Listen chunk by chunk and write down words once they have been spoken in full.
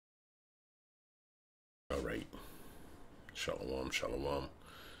Shalom, shalom.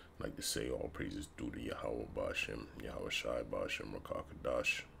 Like to say all praises due to Yahweh Bashem, Yahweh Shai Bashem,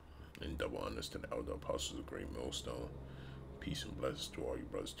 Rakakadash, and double honors to the elder apostles of Great Millstone. Peace and blessings to all you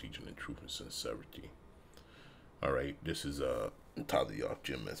brothers teaching in truth and sincerity. Alright, this is Tyler York,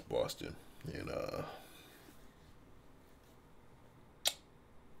 Jim S. Boston, and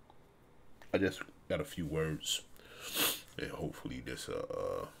I just got a few words, and hopefully this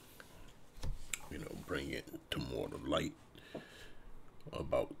bring it to more to light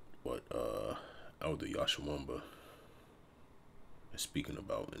about what Elder Yashawamba is speaking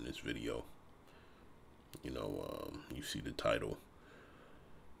about in this video. You see the title,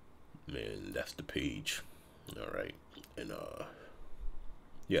 man, that's the page. All right, and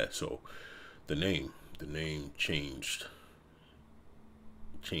yeah, so the name changing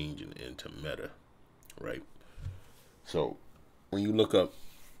into Meta, right? So when you look up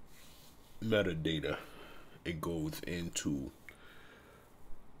metadata, it goes into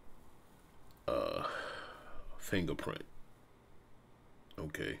fingerprint,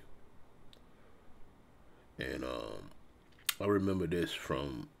 okay? And I remember this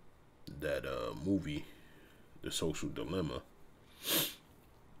from that movie, The Social Dilemma,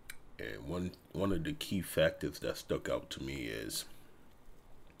 and one of the key factors that stuck out to me is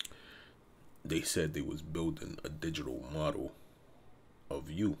they said they was building a digital model of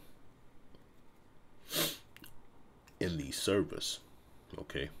you in these servers,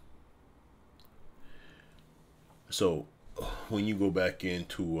 okay? So when you go back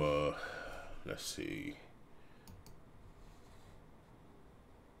into let's see,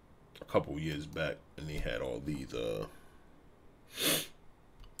 a couple years back, and they had all these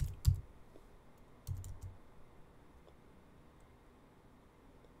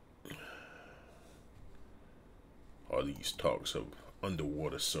talks of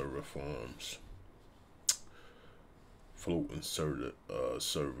underwater server farms, floating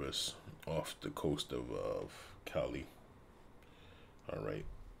service off the coast of Cali. All right,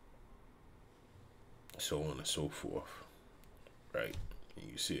 so on and so forth, right? And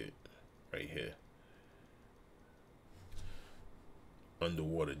you see it right here.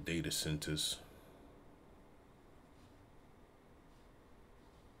 Underwater data centers.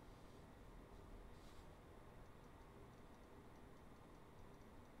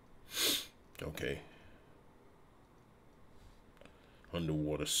 Okay.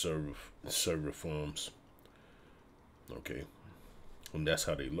 Underwater server farms. Okay. And that's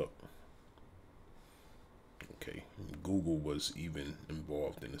how they look. Okay. Google was even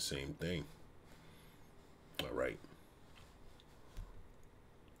involved in the same thing. All right.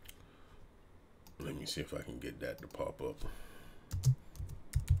 Let me see if I can get that to pop up.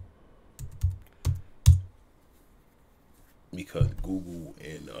 Because Google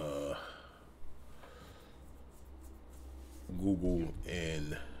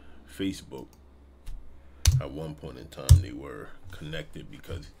and Facebook, at one point in time, they were connected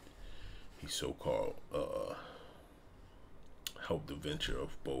because he so-called helped the venture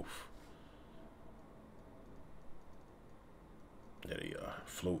of both. There they are,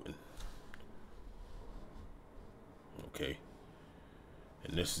 floating. Okay,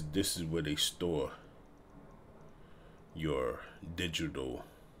 and this is where they store your digital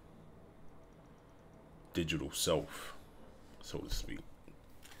self, so to speak,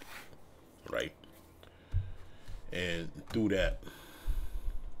 right? And through that,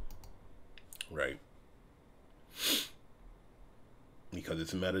 right, because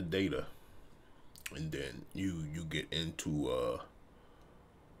it's metadata, and then you get into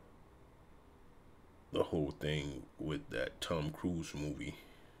the whole thing with that Tom Cruise movie,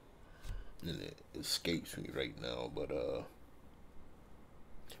 and it escapes me right now, but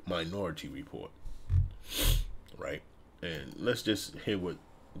Minority Report, right? And let's just hear what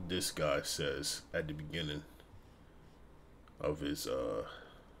this guy says at the beginning of his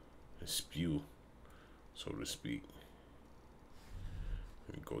spew, so to speak.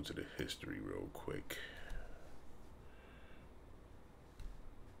 Let me go to the history real quick.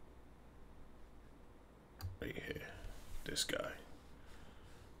 Right here, this guy.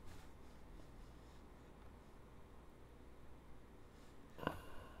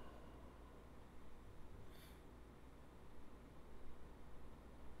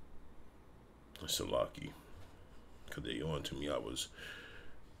 Salaki, because they on to me. I was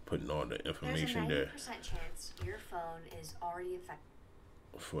putting all the information there. There's a 90% chance your phone is already affected.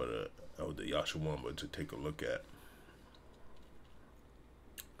 For the Elder Yashawamba to take a look at.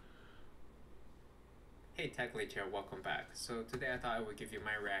 Hey Tech Leech here, welcome back. So today I thought I would give you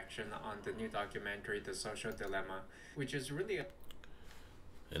my reaction on the new documentary, The Social Dilemma, which is really a...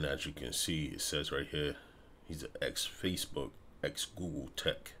 And as you can see, it says right here, He's an ex-Facebook, ex-Google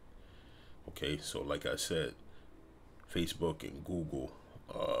tech. Okay, so like I said, Facebook and Google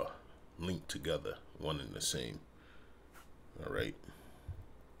are linked together, one and the same. All right.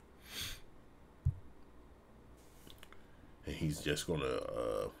 And he's just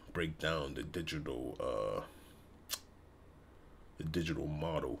gonna break down the digital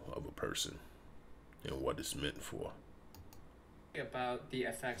model of a person and what it's meant for. About the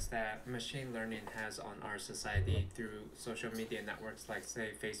effects that machine learning has on our society through social media networks like,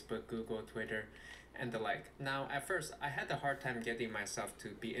 say, Facebook, Google, Twitter, and the like. Now, at first, I had a hard time getting myself to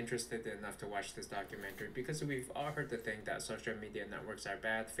be interested enough to watch this documentary because we've all heard the thing that social media networks are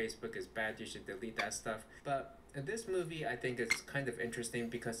bad, Facebook is bad, you should delete that stuff. But in this movie, I think it's kind of interesting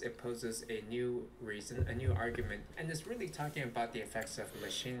because it poses a new reason, a new argument, and it's really talking about the effects of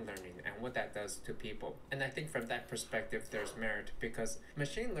machine learning and what that does to people. And I think from that perspective, there's merit because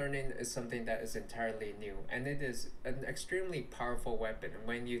machine learning is something that is entirely new, and it is an extremely powerful weapon.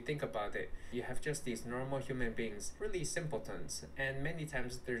 When you think about it, you have just these normal human beings, really simpletons, and many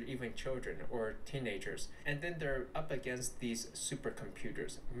times they're even children or teenagers, and then they're up against these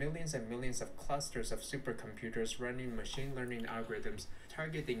supercomputers, millions and millions of clusters of supercomputers running machine learning algorithms,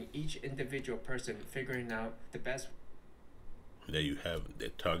 targeting each individual person, figuring out the best. There you have it. They're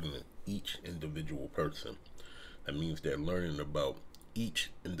targeting each individual person. That means they're learning about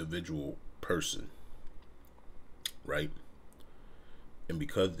each individual person, right? And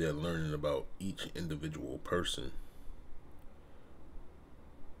because they're learning about each individual person,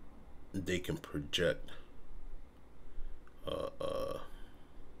 they can project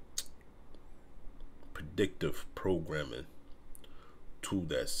predictive programming to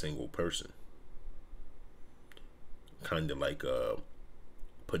that single person, kind of like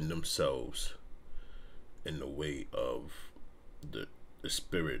putting themselves in the way of the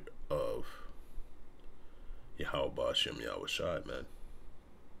spirit of Yahweh Hashem Yahweh Shai, man,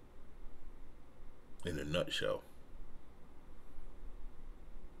 in a nutshell.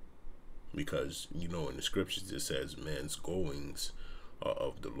 Because, you know, in the scriptures it says man's goings are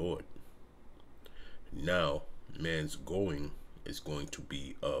of the Lord. Now, man's going is going to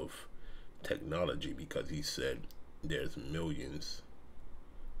be of technology, because he said there's millions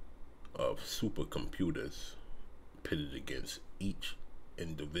of supercomputers pitted against each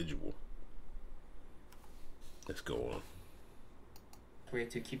individual. Let's go on. Way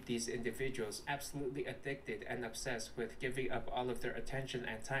to keep these individuals absolutely addicted and obsessed with giving up all of their attention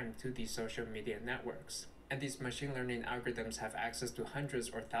and time to these social media networks. And these machine learning algorithms have access to hundreds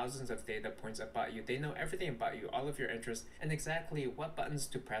or thousands of data points about you. They know everything about you, all of your interests, and exactly what buttons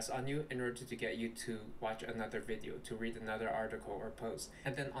to press on you in order to get you to watch another video, to read another article or post.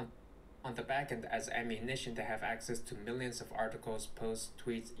 And then on the back end, as ammunition, they have access to millions of articles, posts,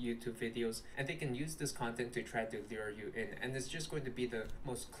 tweets, YouTube videos, and they can use this content to try to lure you in. And it's just going to be the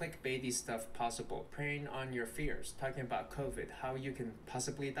most clickbaity stuff possible. Preying on your fears, talking about COVID, how you can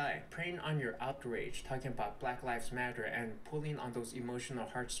possibly die. Preying on your outrage, talking about Black Lives Matter, and pulling on those emotional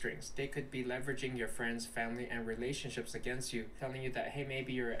heartstrings. They could be leveraging your friends, family, and relationships against you, telling you that, hey,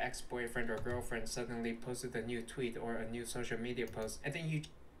 maybe your ex-boyfriend or girlfriend suddenly posted a new tweet or a new social media post, and then you...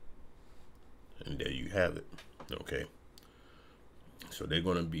 And there you have it. Okay. So they're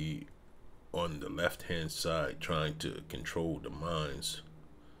going to be on the left-hand side trying to control the minds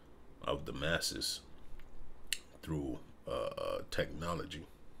of the masses through technology.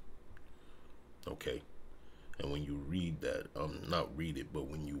 Okay. And when you read that, not read it, but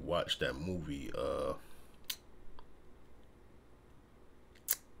when you watch that movie,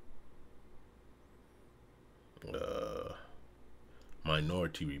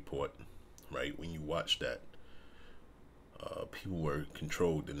 Minority Report, right? When you watch that, people were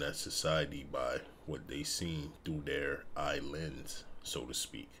controlled in that society by what they seen through their eye lens, so to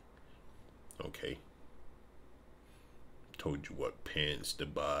speak. Okay. Told you what pants to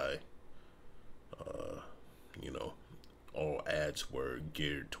buy. You know, all ads were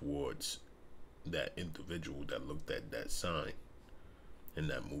geared towards that individual that looked at that sign in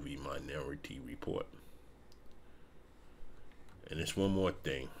that movie Minority Report. And it's one more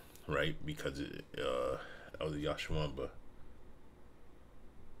thing, right? Because Elder Yashwamba,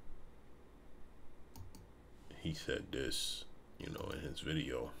 he said this, you know, in his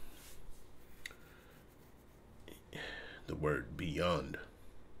video. The word beyond,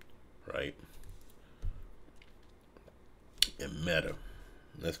 right? And meta.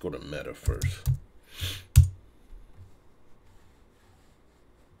 Let's go to meta first.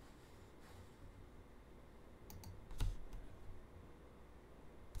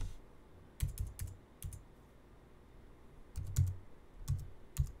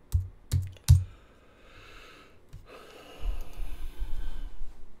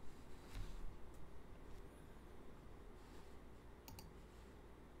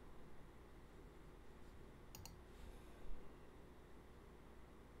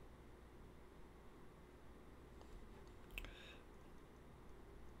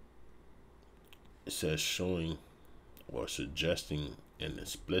 it says showing or suggesting an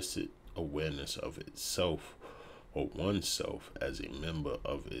explicit awareness of itself or oneself as a member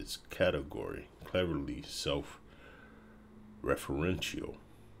of its category, cleverly self-referential.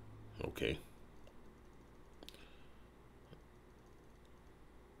 Okay.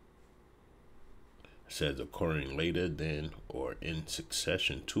 It says occurring later than or in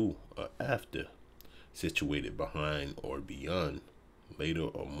succession to or after, situated behind or beyond, later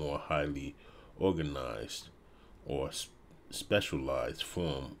or more highly organized or specialized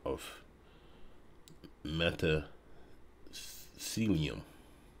form of metacelium.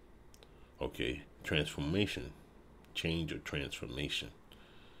 Okay, transformation, change or transformation.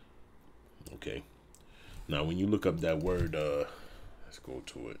 Okay, now when you look up that word, let's go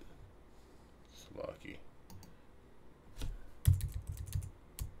to it. Slocky.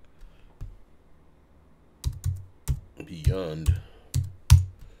 Beyond.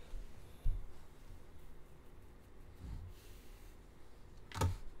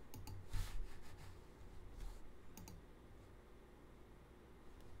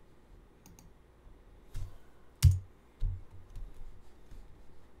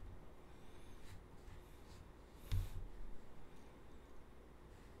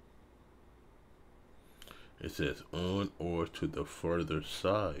 It says on or to the further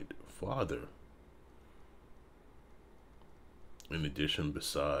side, farther. In addition,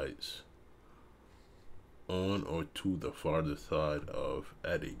 besides, on or to the farther side of,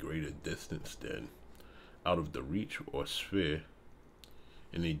 at a greater distance than, out of the reach or sphere,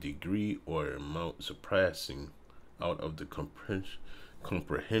 in a degree or amount surpassing, out of the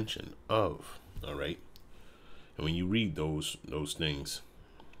comprehension of. All right. And when you read those things,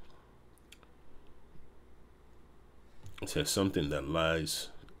 it says something that lies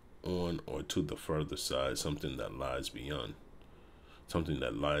on or to the further side, something that lies beyond, something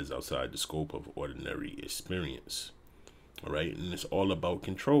that lies outside the scope of ordinary experience. All right, and it's all about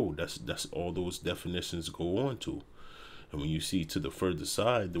control. That's all those definitions go on to. And when you see to the further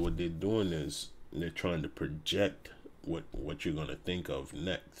side, what they're doing is they're trying to project what you're gonna think of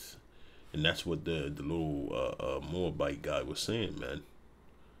next, and that's what the little Moabite guy was saying, man.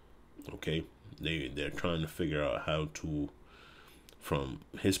 Okay. They're trying to figure out how to, from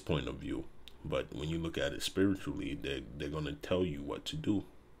his point of view, but when you look at it spiritually, they're gonna tell you what to do,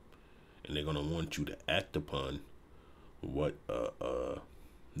 and they're gonna want you to act upon what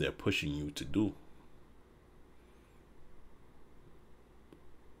they're pushing you to do,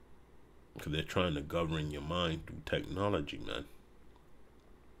 because they're trying to govern your mind through technology, man.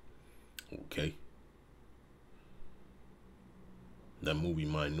 Okay. That movie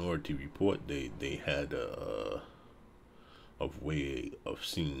Minority Report, they had a way of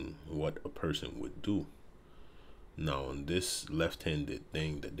seeing what a person would do. Now on this left-handed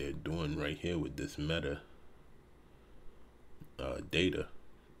thing that they're doing right here with this meta data,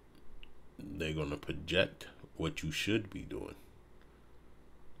 they're gonna project what you should be doing.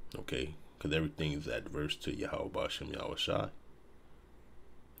 Okay, because everything is adverse to Yahweh Bashem Yahweh Shai.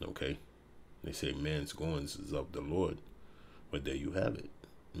 Okay, they say man's goings is of the Lord. But there you have it.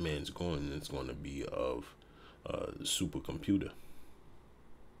 Man's going is going to be of the supercomputer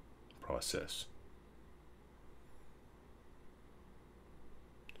process.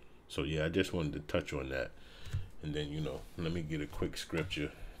 So yeah, I just wanted to touch on that. And then, let me get a quick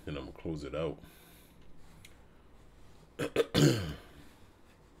scripture, then I'm going to close it out.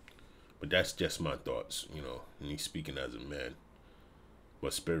 But that's just my thoughts, me speaking as a man.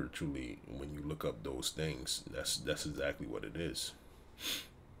 But spiritually, when you look up those things, that's exactly what it is.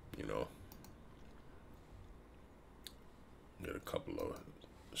 Get a couple of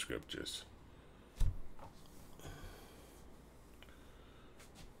scriptures.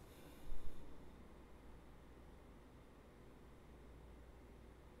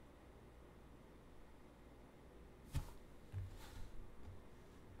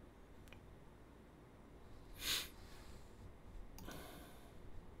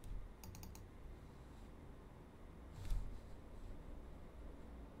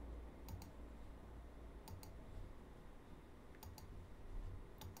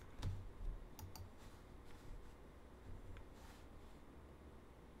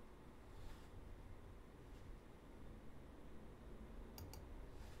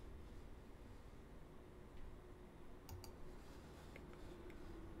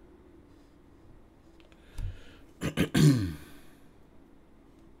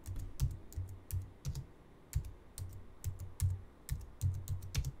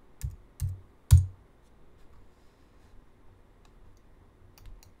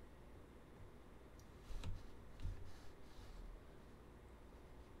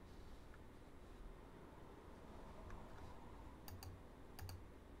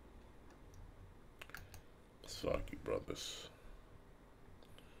 Saki brothers.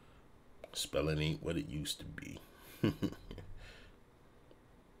 Spelling ain't what it used to be. I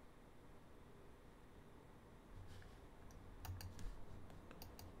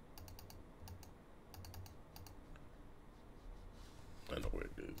know where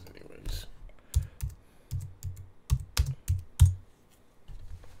it is anyways.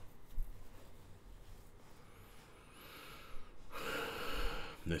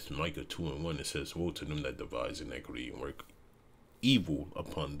 This Micah 2:1, it says, woe to them that devise iniquity and work evil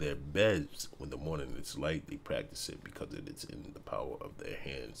upon their beds. When the morning is light, they practice it because it is in the power of their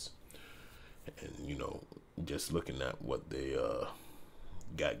hands. And, you know, just looking at what they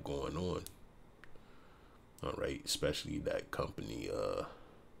got going on. All right, especially that company,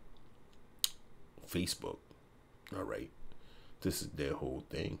 Facebook. All right, this is their whole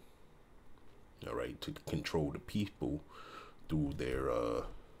thing. All right, to control the people through their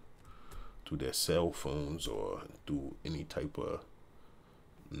cell phones or through any type of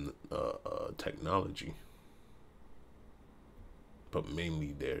technology, but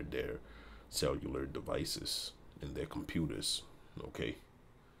mainly their cellular devices and their computers. Okay.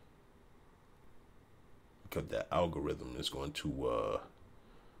 Because that algorithm is going to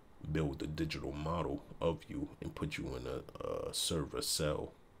build a digital model of you and put you in a server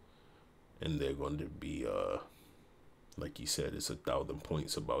cell, and they're going to be like you said, it's 1,000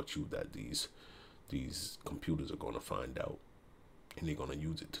 points about you that these computers are going to find out, and they're going to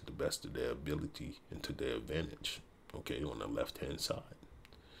use it to the best of their ability and to their advantage. Okay, on the left hand side,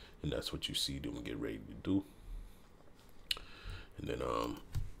 and that's what you see them get ready to do. And then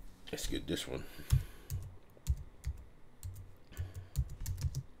let's get this one.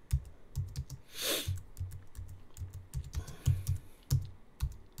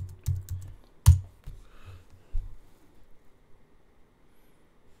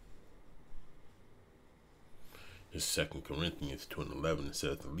 It's 2 Corinthians 2:11. It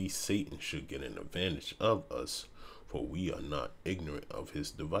says, at least Satan should get an advantage of us, for we are not ignorant of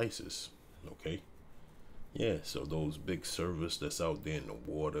his devices. Okay? Yeah, so those big servers that's out there in the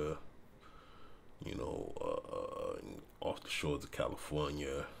water, you know, off the shores of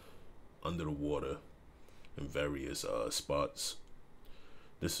California, under the water, in various spots.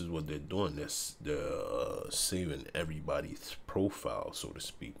 This is what they're doing. They're saving everybody's profile, so to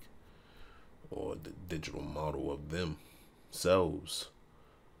speak, or the digital model of themselves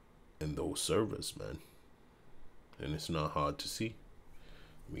in those servers, man. And it's not hard to see.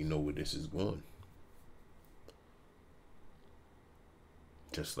 We know where this is going.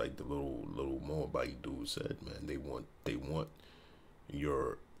 Just like the little Moabite dude said, man, they want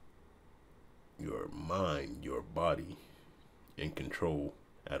your mind, your body in control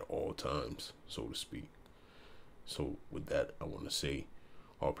at all times, so to speak. So with that, I want to say,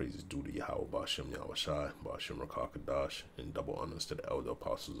 all praises due to Yahweh Ba'ashem Yahweh Shai, Ba'ashem Rakakadash, and double honors to the elder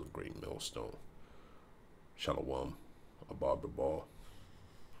apostles of Great Millstone. Shalom, Abba Ball,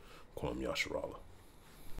 Kwam Yasharallah.